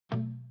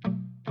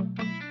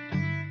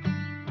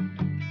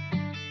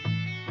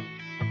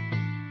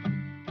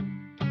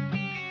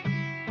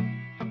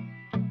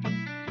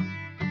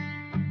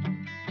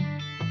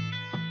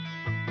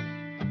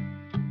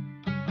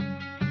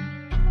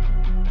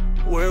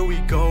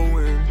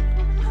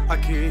I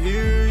can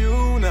hear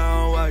you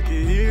now, I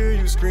can hear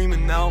you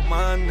screaming out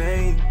my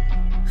name.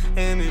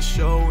 And it's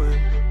showing,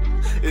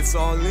 it's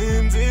all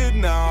ended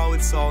now,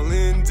 it's all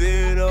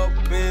ended up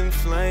in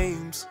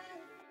flames.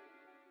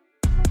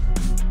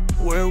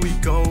 Where we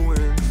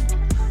going?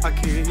 I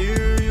can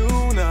hear you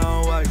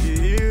now, I can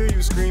hear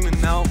you screaming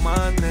out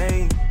my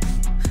name.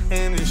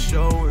 And it's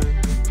showing,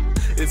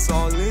 it's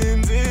all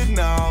ended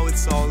now,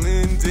 it's all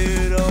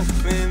ended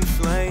up in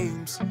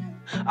flames.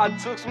 I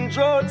took some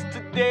drugs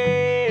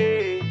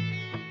today,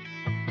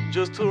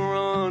 just to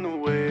run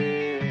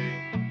away.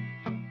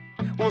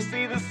 Won't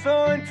see the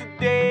sun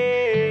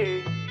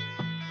today,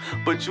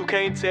 but you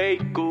can't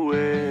take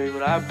away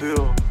what I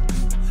built.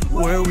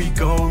 Where we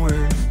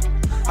going?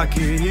 I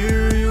can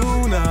hear you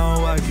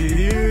now, I can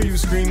hear you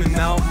screaming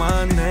out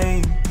my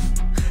name.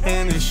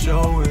 And it's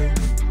showing,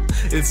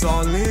 it's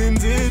all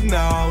ended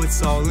now,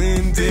 it's all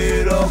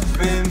ended up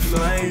in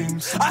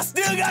flames. I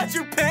still got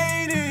your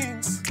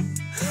paintings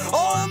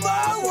on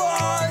my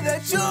wall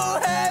that you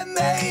had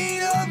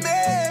made of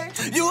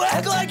me. You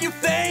act like you're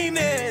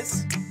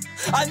famous,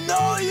 I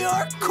know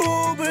you're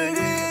cool, but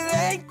it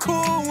ain't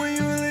cool when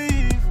you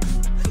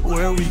leave.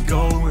 Where we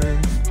going?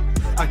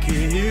 I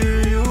can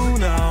hear you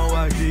now,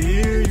 I can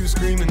hear you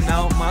screaming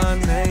out my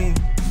name.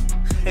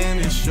 And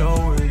it's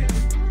showing,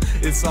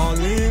 it's all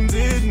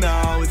ended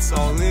now, it's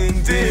all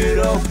ended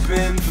up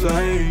in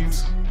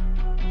flames.